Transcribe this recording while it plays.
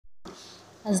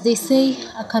As they say,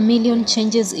 a chameleon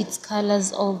changes its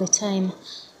colors all the time.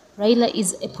 Raila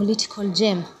is a political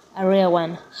gem, a rare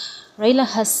one. Raila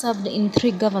has served in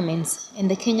 3 governments,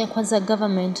 and the Kenya Kwanza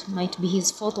government might be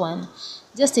his 4th one,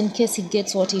 just in case he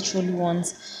gets what he truly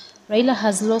wants. Raila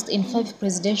has lost in 5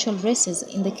 presidential races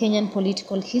in the Kenyan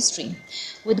political history.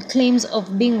 With claims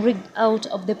of being rigged out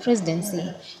of the presidency,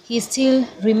 he still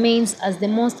remains as the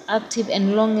most active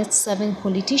and longest-serving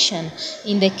politician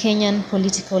in the Kenyan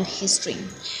political history.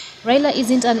 Raila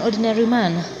isn't an ordinary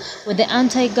man. With the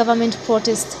anti-government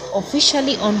protests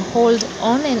officially on hold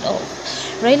on and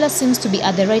off, Raila seems to be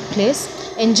at the right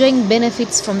place, enjoying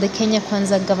benefits from the Kenya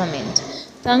Kwanza government,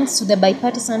 thanks to the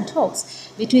bipartisan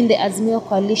talks between the Azimio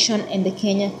coalition and the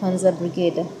Kenya Kwanza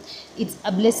brigade. It's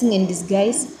a blessing in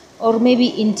disguise, or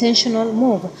maybe intentional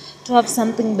move to have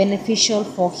something beneficial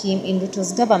for him in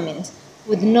Ruto's government,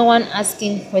 with no one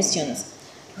asking questions.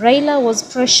 Raila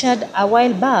was pressured a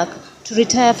while back to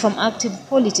retire from active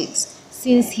politics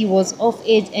since he was of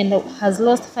age and has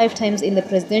lost 5 times in the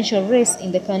presidential race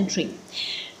in the country.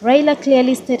 Raila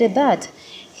clearly stated that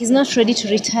he's not ready to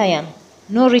retire.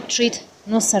 No retreat,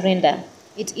 no surrender.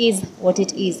 It is what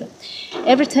it is.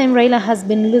 Every time Raila has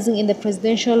been losing in the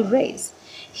presidential race,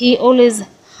 he always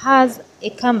has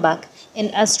a comeback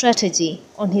and a strategy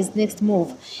on his next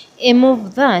move, a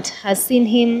move that has seen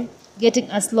him getting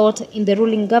a slot in the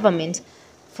ruling government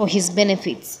for his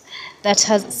benefits, that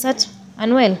has sat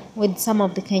unwell with some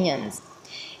of the Kenyans.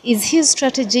 Is his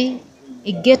strategy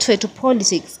a gateway to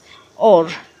politics, or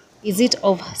is it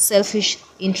of selfish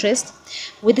interest?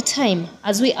 With time,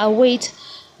 as we await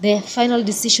the final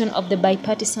decision of the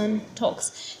bipartisan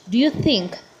talks, do you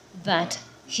think that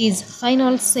his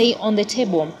final say on the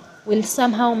table will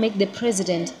somehow make the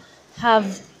president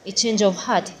have a change of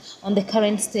heart on the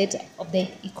current state of the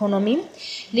economy?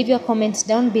 Leave your comments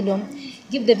down below.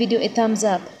 Give the video a thumbs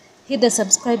up. Hit the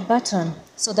subscribe button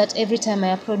so that every time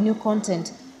I upload new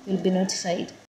content, you'll be notified.